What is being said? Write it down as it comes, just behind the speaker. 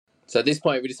So at this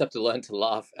point, we just have to learn to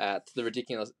laugh at the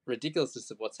ridiculousness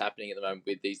of what's happening at the moment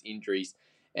with these injuries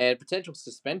and potential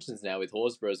suspensions now with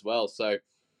Horsburgh as well. So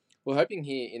we're hoping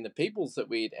here in the Peoples that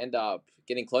we'd end up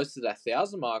getting close to that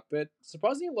 1,000 mark, but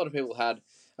surprisingly, a lot of people had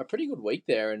a pretty good week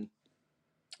there. And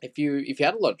if you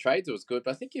had a lot of trades, it was good.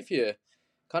 But I think if you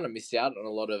kind of missed out on a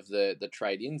lot of the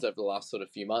trade-ins over the last sort of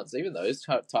few months, even those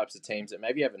types of teams that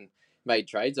maybe haven't made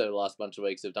trades over the last bunch of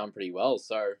weeks have done pretty well.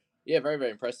 So yeah, very, very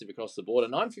impressive across the board. A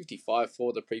 955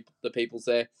 for the Peoples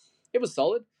there. It was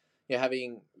solid. Yeah,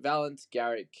 having Valance,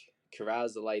 Garrick,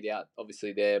 Carraz are laid out,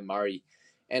 obviously there, Murray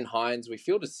and Hines. We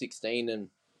fielded 16 and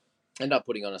end up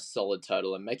putting on a solid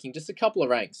total and making just a couple of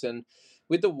ranks. And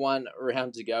with the one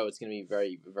round to go, it's going to be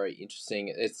very, very interesting.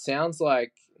 It sounds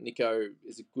like Nico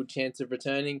is a good chance of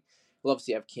returning. We'll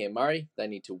obviously have Cam Murray. They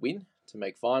need to win to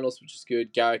make finals, which is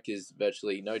good. Garrick is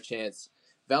virtually no chance.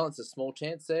 Valance a small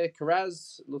chance there.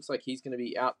 Carraz looks like he's going to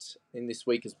be out in this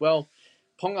week as well.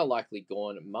 Ponga likely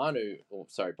gone.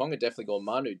 Ponga definitely gone.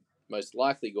 Manu most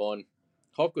likely gone.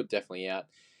 Hopgood definitely out.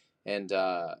 And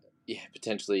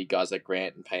potentially guys like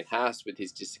Grant and Payne Haas with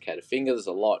his dislocated finger. There's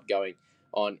a lot going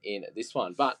on in this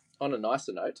one. But on a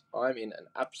nicer note, I'm in an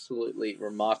absolutely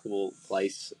remarkable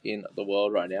place in the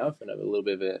world right now. If I have a little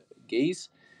bit of a geese.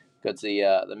 Got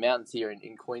the mountains here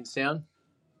in Queenstown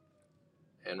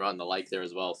and right on the lake there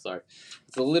as well. So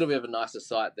it's a little bit of a nicer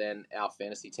sight than our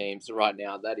fantasy teams right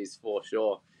now, that is for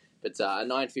sure. But a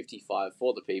 955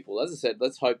 for the people. As I said,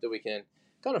 let's hope that we can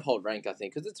kind of hold rank, I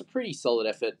think, because it's a pretty solid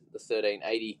effort, the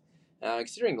 1380.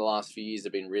 Considering the last few years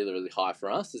have been really, really high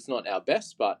for us. It's not our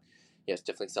best, but yeah, it's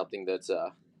definitely something that's,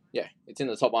 it's in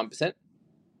the top 1%.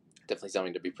 Definitely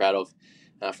something to be proud of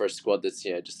for a squad that's,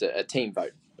 just a team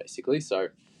vote, basically. So,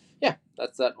 yeah,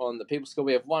 that's that on the People Score.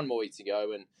 We have one more week to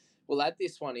go, and we'll add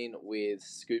this one in with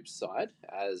Scoop's side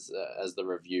as the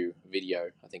review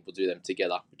video. I think we'll do them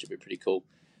together, which would be pretty cool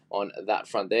on that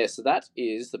front there. So that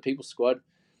is the People Squad.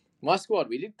 My squad,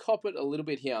 we did cop it a little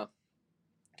bit here.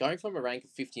 Going from a rank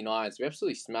of 59, so we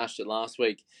absolutely smashed it last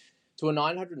week, to a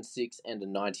 906 and a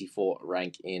 94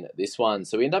 rank in this one.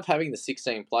 So we end up having the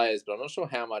 16 players, but I'm not sure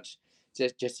how much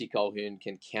Jesse Colquhoun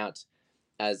can count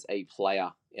as a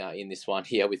player in this one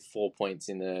here with 4 points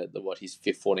in his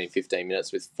 15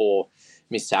 minutes with 4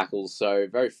 missed tackles. So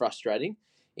very frustrating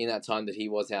in that time that he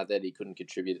was out there. He couldn't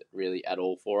contribute really at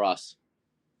all for us.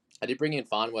 I did bring in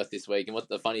Farnworth this week, and what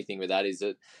the funny thing with that is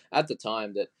that at the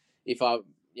time that if I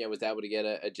was able to get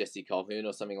a Jesse Colquhoun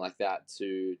or something like that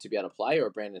to be able to play, or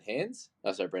a Brandon Hands.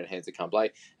 Brandon Hands that can't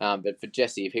play. But for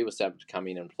Jesse, if he was able to come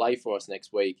in and play for us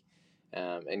next week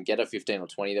and get a 15 or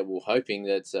 20, that we were hoping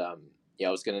that I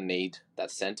was going to need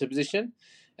that centre position.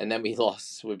 And then we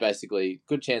lost. We're basically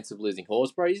good chance of losing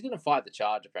Horsburgh. He's going to fight the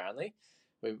charge, apparently.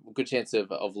 We've a good chance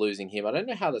of losing him. I don't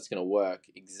know how that's going to work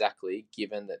exactly,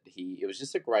 given that it was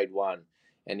just a grade 1,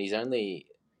 and he's only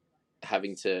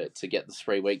having to get the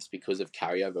 3 weeks because of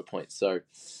carryover points. So,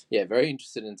 yeah, very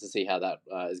interested in to see how that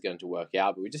is going to work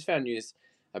out. But we just found news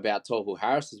about Tohu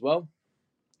Harris as well.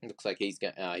 It looks like he's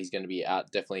going to be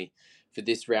out definitely for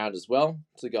this round as well,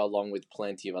 to go along with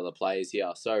plenty of other players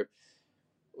here. So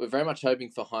we're very much hoping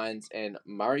for Hines and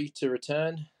Murray to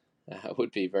return. It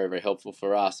would be very, very helpful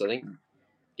for us. I think,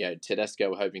 Tedesco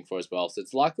we're hoping for as well. So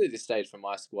it's likely at this stage for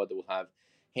my squad that we'll have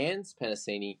Hands,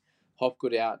 Penasini,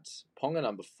 Hopgood out, Ponga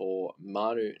number 4,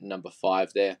 Manu number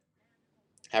 5 there,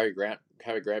 Harry Grant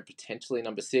potentially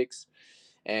number 6,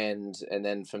 and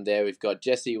then from there we've got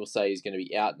Jesse. We'll say he's going to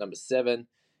be out number 7,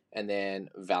 and then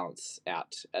Valance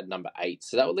out at number 8.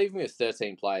 So that would leave me with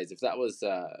 13 players. If that was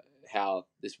how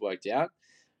this worked out,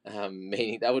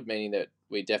 meaning that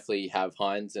we definitely have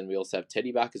Hines, and we also have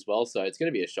Teddy back as well. So it's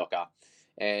going to be a shocker.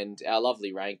 And our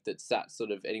lovely rank that sat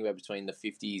sort of anywhere between the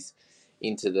 50s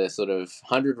into the sort of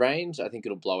 100 range, I think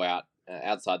it'll blow out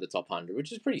outside the top 100,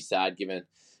 which is pretty sad given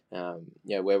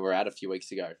where we're at a few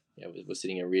weeks ago. We're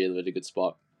sitting in a really, really good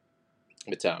spot.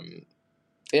 But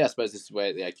I suppose this is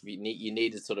where you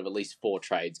needed sort of at least 4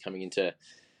 trades coming into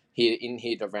here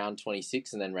to round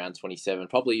 26 and then round 27.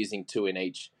 Probably using 2 in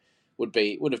each would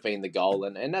have been the goal,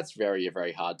 and that's very,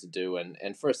 very hard to do.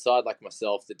 And for a side like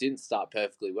myself that didn't start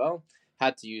perfectly well,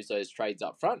 had to use those trades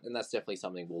up front, and that's definitely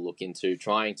something we'll look into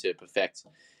trying to perfect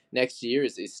next year.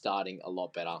 Is starting a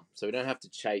lot better, so we don't have to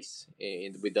chase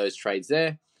with those trades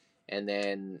there. And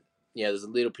then there's a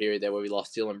little period there where we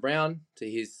lost Dylan Brown to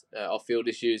his off-field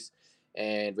issues,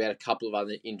 and we had a couple of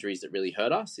other injuries that really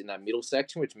hurt us in that middle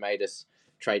section, which made us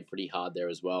trade pretty hard there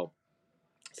as well.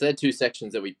 So they're 2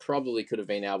 sections that we probably could have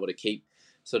been able to keep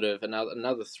sort of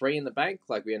another 3 in the bank.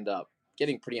 Like we end up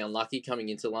getting pretty unlucky coming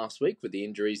into last week with the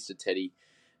injuries to Teddy,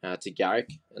 to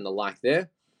Garrick and the like there.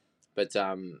 But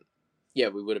yeah,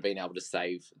 we would have been able to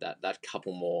save that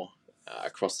couple more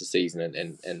across the season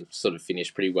and sort of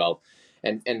finish pretty well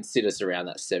and sit us around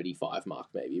that 75 mark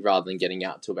maybe rather than getting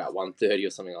out to about 130 or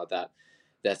something like that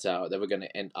that we're going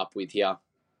to end up with here.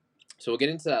 So we'll get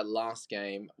into that last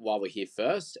game while we're here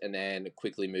first and then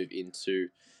quickly move into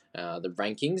the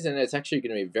rankings. And it's actually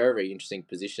going to be a very, very interesting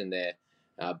position there,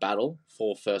 battle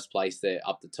for first place there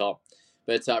up the top.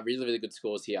 But really, really good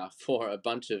scores here for a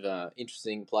bunch of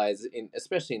interesting players,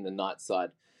 especially in the night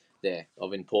side there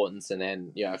of importance. And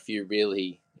then, a few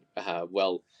really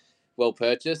well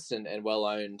purchased and well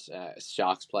owned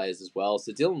Sharks players as well.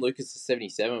 So Dylan Lucas is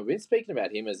 77. We've been speaking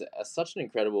about him as such an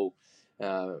incredible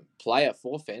player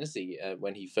for fantasy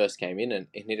when he first came in and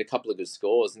hit a couple of good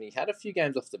scores. And he had a few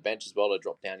games off the bench as well to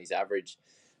drop down his average.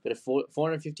 But a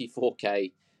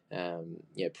 454k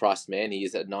priced man, he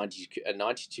is at a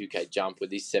 92k jump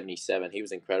with his 77. He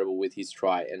was incredible with his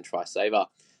try and try saver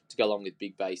to go along with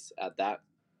big base at that.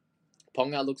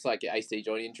 Ponga looks like an AC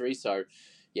joint injury, so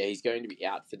yeah, he's going to be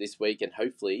out for this week, and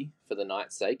hopefully for the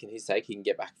Knights' sake and his sake, he can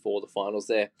get back for the finals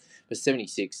there. But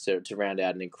 76 to round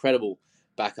out an incredible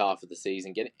back half of the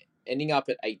season, ending up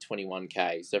at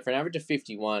 821k. So for an average of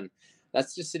 51,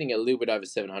 that's just sitting a little bit over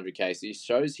 700k. So he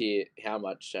shows here how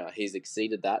much he's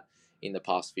exceeded that in the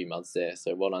past few months there.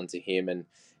 So well done to him, and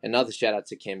another shout out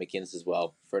to Cam McInnes as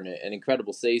well for an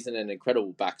incredible season and an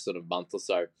incredible back sort of month or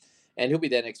so. And he'll be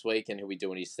there next week and he'll be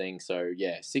doing his thing. So,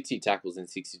 yeah, 60 tackles in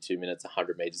 62 minutes,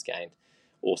 100 metres gained.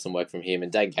 Awesome work from him.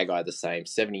 And Dane Gagai the same,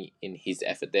 70 in his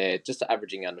effort there, just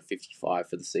averaging under 55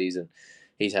 for the season.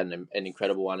 He's had an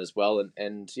incredible one as well.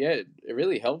 And yeah, it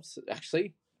really helps,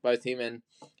 actually, both him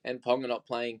and Ponga not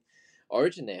playing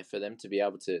Origin there for them to be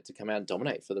able to come out and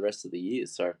dominate for the rest of the year.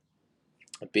 So,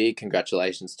 a big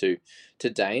congratulations to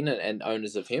Dane and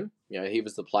owners of him. He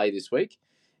was the play this week.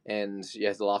 And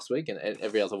yeah, the last week and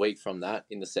every other week from that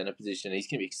in the centre position. He's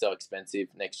going to be so expensive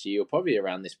next year, probably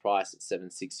around this price at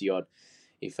 760 odd,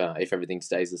 if everything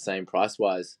stays the same price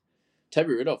wise.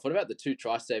 Toby Rudolph, what about the 2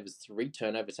 try savers, 3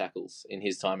 turnover tackles in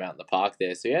his time out in the park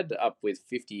there? So he had up with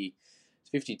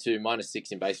 52 minus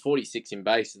 6 in base, 46 in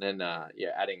base, and then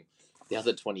adding the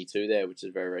other 22 there, which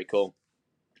is very, very cool.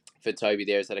 For Toby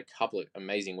there, he's had a couple of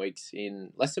amazing weeks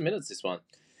in less than minutes this one.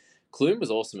 Clune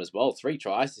was awesome as well. 3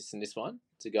 try assists in this one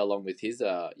to go along with his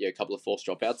couple of forced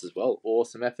dropouts as well.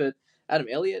 Awesome effort. Adam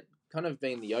Elliott kind of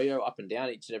been the yo-yo up and down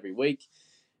each and every week.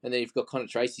 And then you've got Connor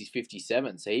Tracy's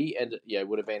 57. So he ended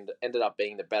up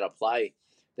being the better play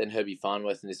than Herbie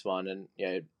Farnworth in this one. And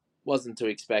wasn't to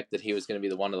expect that he was going to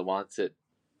be one of the ones that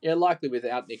likely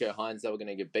without Nicho Hynes they were going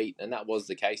to get beat. And that was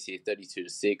the case here,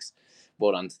 32-6.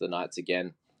 Well done to the Knights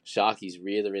again. Sharkies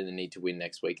really, really need to win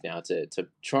next week now to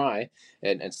try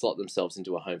and slot themselves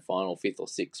into a home final. 5th or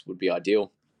 6th would be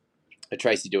ideal.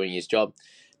 Tracy doing his job.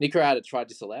 Nico had a try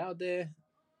disallowed there,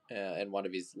 and one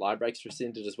of his line breaks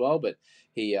rescinded as well, but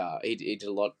he did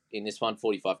a lot in this one.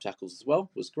 45 tackles as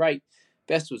well. Was great.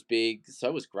 Best was big.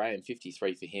 So was Graham.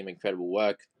 53 for him. Incredible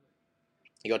work.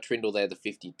 You got Trindle there, the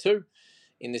 52.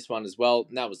 In this one as well,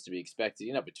 and that was to be expected.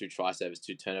 You know, with 2 try savers,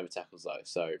 2 turnover tackles though,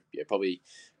 so yeah, probably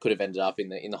could have ended up in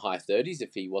the high 30s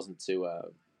if he wasn't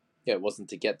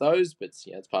to get those. But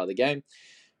it's part of the game.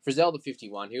 Frizzell the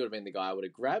 51, he would have been the guy I would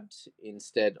have grabbed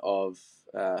instead of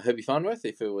Herbie Farnworth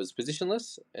if it was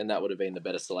positionless, and that would have been the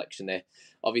better selection there.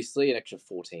 Obviously, an extra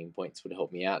 14 points would have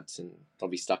helped me out and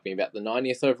probably stuck me about the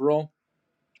 90th overall.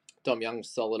 Dom Young was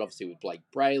solid, obviously, with Blake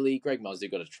Brayley. Greg Muzzy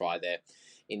got a try there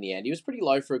in the end. He was pretty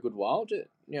low for a good while.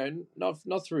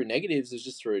 Not through negatives, it was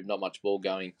just through not much ball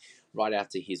going right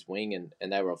out to his wing,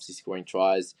 and they were obviously scoring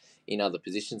tries in other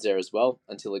positions there as well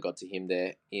until it got to him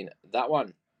there in that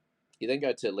one. You then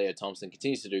go to Leo Thompson,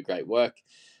 continues to do great work.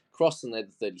 Crossan led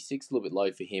the 36, a little bit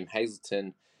low for him.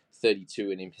 Hazelton,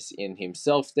 32 in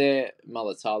himself there.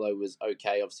 Mulatalo was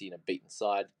okay, obviously in a beaten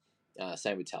side.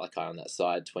 Same with Talakai on that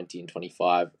side, 20 and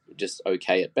 25, just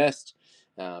okay at best.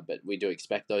 But we do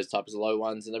expect those types of low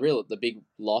ones. And the big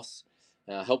loss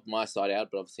helped my side out,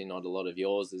 but obviously not a lot of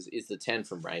yours, is the 10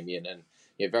 from Ramian. And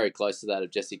very close to that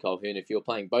of Jesse Colquhoun. If you're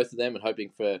playing both of them and hoping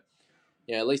for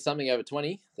at least something over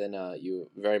 20, then you're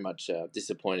very much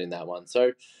disappointed in that one.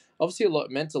 So obviously a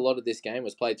lot of this game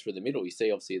was played through the middle. You see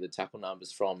obviously the tackle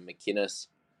numbers from McInnes,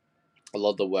 a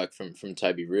lot of the work from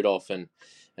Toby Rudolph, and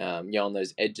on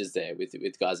those edges there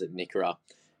with guys at Nickera,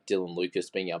 Dylan Lucas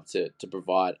being able to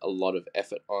provide a lot of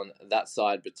effort on that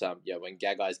side. But when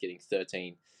Gagai's getting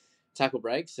 13 tackle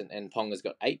breaks and Ponga's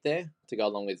got 8 there to go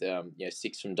along with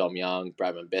 6 from Dom Young,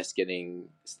 Bradman Best getting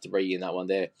 3 in that one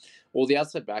there. All the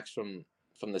outside backs from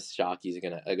the Sharkies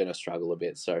are gonna struggle a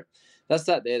bit. So that's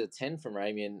that there. The 10 from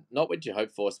Ramian, not what you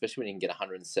hope for, especially when you can get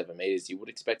 107 meters. You would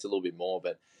expect a little bit more,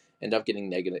 but End up getting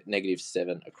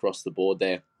 -7 across the board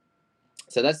there.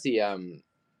 So that's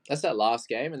that last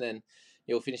game, and then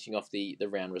you're finishing off the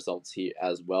round results here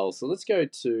as well. So let's go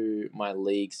to my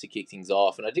leagues to kick things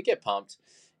off, and I did get pumped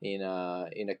in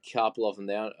a couple of them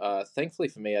now. Thankfully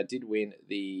for me, I did win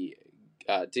the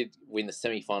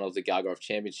semi-final of the Gargoff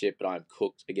Championship, but I'm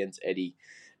cooked against Eddie.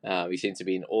 He seems to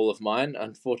be in all of mine,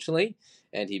 unfortunately,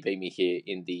 and he beat me here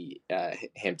in the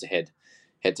head-to-head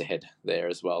there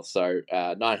as well. So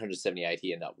 978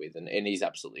 he ended up with, and he's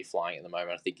absolutely flying at the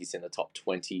moment. I think he's in the top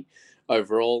 20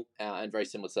 overall, and very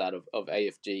similar to that of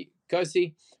AFG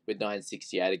Kosi with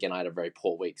 968. Again, I had a very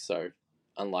poor week, so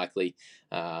unlikely.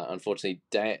 Unfortunately,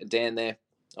 Dan there,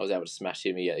 I was able to smash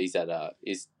him. He's at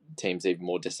his team's even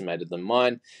more decimated than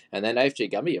mine. And then AFG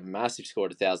Gumby, a massive score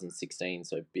at 1,016,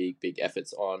 so big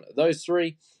efforts on those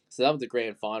three. So that was the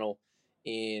grand final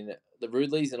in the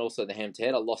Rudleys and also the Ham to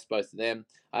Head. I lost both of them.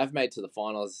 I have made to the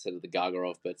final, as I said, of the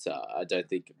Gargarov, but I don't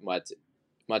think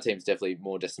my team's definitely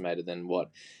more decimated than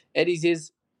what Eddie's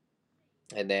is.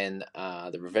 And then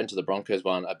the Revenge of the Broncos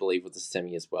one, I believe, was the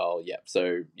semi as well. Yep.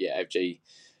 So yeah, AFG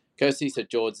Kosi, so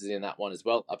George is in that one as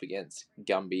well, up against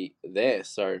Gumby there.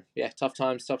 So yeah, tough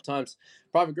times.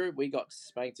 Private group, we got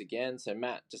spanked again. So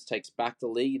Matt just takes back the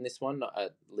lead in this one,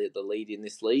 the lead in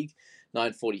this league.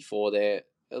 944 there.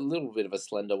 A little bit of a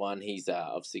slender one. He's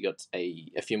obviously got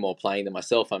a few more playing than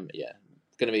myself. I'm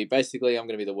going to be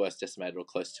the worst decimated or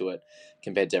close to it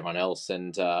compared to everyone else.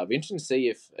 And it'll be interesting to see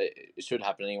if it should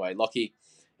happen anyway. Lockie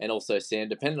and also Sam,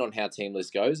 depending on how team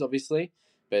list goes, obviously.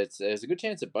 But there's a good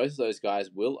chance that both of those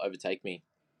guys will overtake me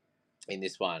in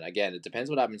this one. Again, it depends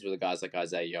what happens with the guys like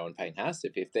Isaiah Yeo and Payne Haas.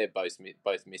 If they're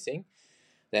both missing,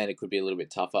 then it could be a little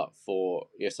bit tougher for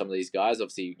some of these guys.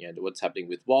 Obviously, what's happening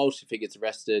with Walsh if he gets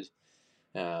arrested.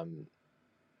 And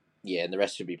the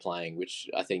rest should be playing, which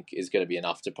I think is going to be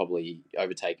enough to probably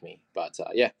overtake me. But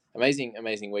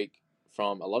amazing week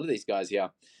from a lot of these guys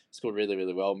here. Scored really,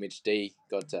 really well. Mitch D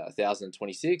got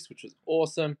 1,026, which was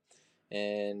awesome.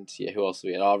 And who else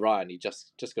we had? Oh, Ryan, he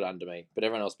just got under me. But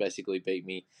everyone else basically beat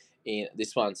me in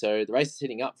this one. So the race is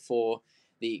heating up for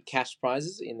the cash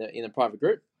prizes in the private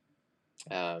group.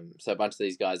 So a bunch of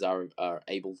these guys are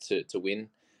able to win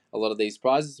a lot of these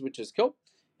prizes, which is cool.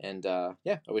 And I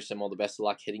wish them all the best of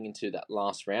luck heading into that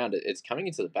last round. It's coming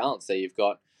into the balance there. You've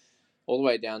got all the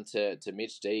way down to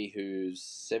Mitch D, who's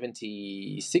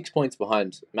 76 points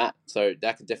behind Matt. So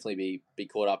that could definitely be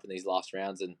caught up in these last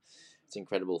rounds. And it's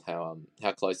incredible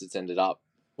how close it's ended up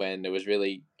when it was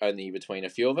really only between a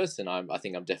few of us. And I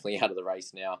think I'm definitely out of the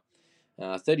race now.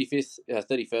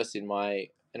 31st in my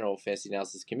NRL Fantasy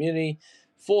Analysis community,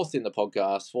 4th in the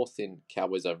podcast, 4th in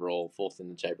Cowboys overall, 4th in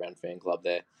the J Brown fan club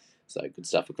there. So good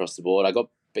stuff across the board. I got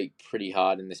beat pretty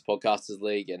hard in this podcasters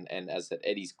league, and as I said,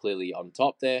 Eddie's clearly on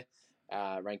top there,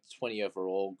 ranked 20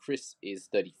 overall. Chris is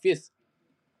 35th,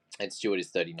 and Stuart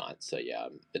is 39th. So yeah,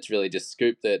 it's really just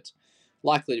Scoop that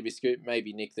likely to be Scoop.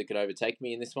 Maybe Nick that could overtake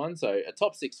me in this one. So a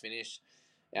top 6 finish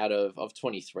out of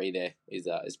 23 there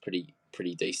is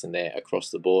pretty decent there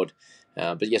across the board.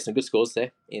 But yeah, some good scores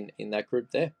there in that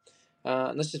group there.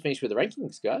 And let's just finish with the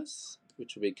rankings, guys,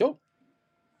 which will be cool.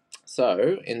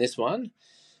 So in this one,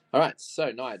 all right,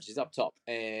 so Nige is up top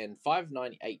and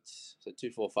 598, so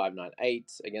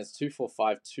 24598 against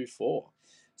 24524.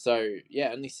 So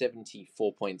yeah, only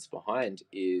 74 points behind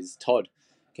is Todd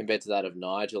compared to that of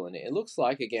Nigel, and it looks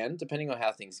like, again, depending on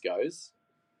how things goes,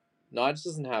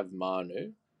 Nigel doesn't have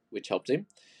Manu, which helped him.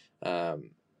 But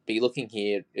you're looking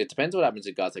here, it depends what happens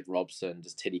with guys like Robson.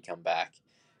 Does Teddy come back?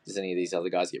 Does any of these other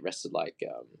guys get rested? Like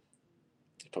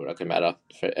it's probably not going to matter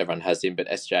for everyone has him, but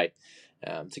SJ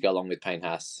to go along with Payne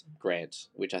Haas, Grant,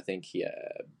 which I think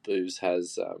Booze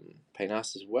has Payne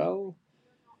Haas as well.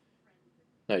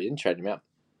 No, you didn't trade him out.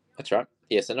 That's right.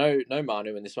 Yeah, so no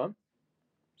Manu in this one,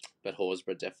 but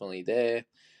Horsburgh definitely there.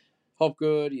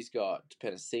 Hopgood, he's got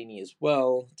Penasini as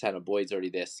well. Tanner Boyd's already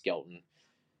there. Skelton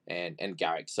and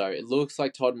Garrick. So it looks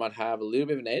like Todd might have a little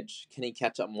bit of an edge. Can he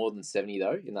catch up more than 70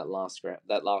 though in that last round?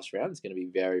 That last round is going to be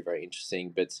very, very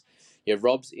interesting. But yeah,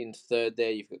 Rob's in 3rd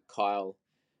there. You've got Kyle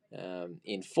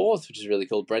in 4th, which is really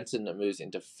cool. Brenton moves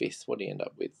into 5th. What do you end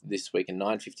up with this week? In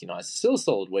 959. Still a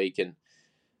solid week, and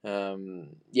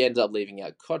ended up leaving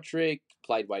out Kotrick.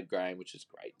 Played Wade Graham, which is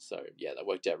great. So yeah, that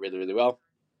worked out really, really well.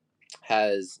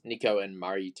 Has Nico and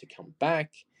Murray to come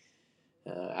back.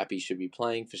 Appy should be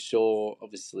playing for sure.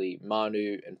 Obviously,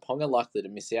 Manu and Ponga likely to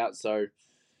miss out. So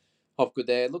Hopgood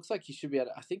there. Looks like he should be able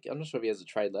to, I think, I'm not sure if he has a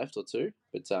trade left or two,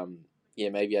 but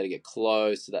maybe able to get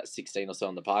close to that 16 or so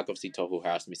on the park. Obviously, Tohu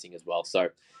Harris missing as well. So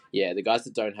yeah, the guys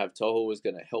that don't have Tohu is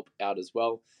going to help out as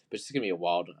well. But it's just going to be a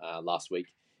wild last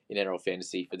week NRL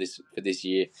fantasy for this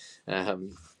year.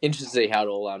 Interested to see how it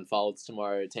all unfolds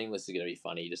tomorrow. Team list is going to be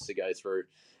funny just to go through.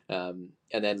 And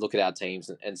then look at our teams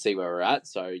and see where we're at.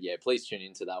 So yeah, please tune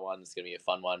into that one. It's going to be a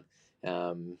fun one.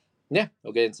 Yeah,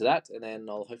 I'll get into that, and then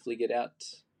I'll hopefully get out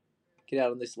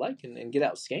on this lake and get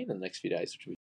out skiing in the next few days, which will be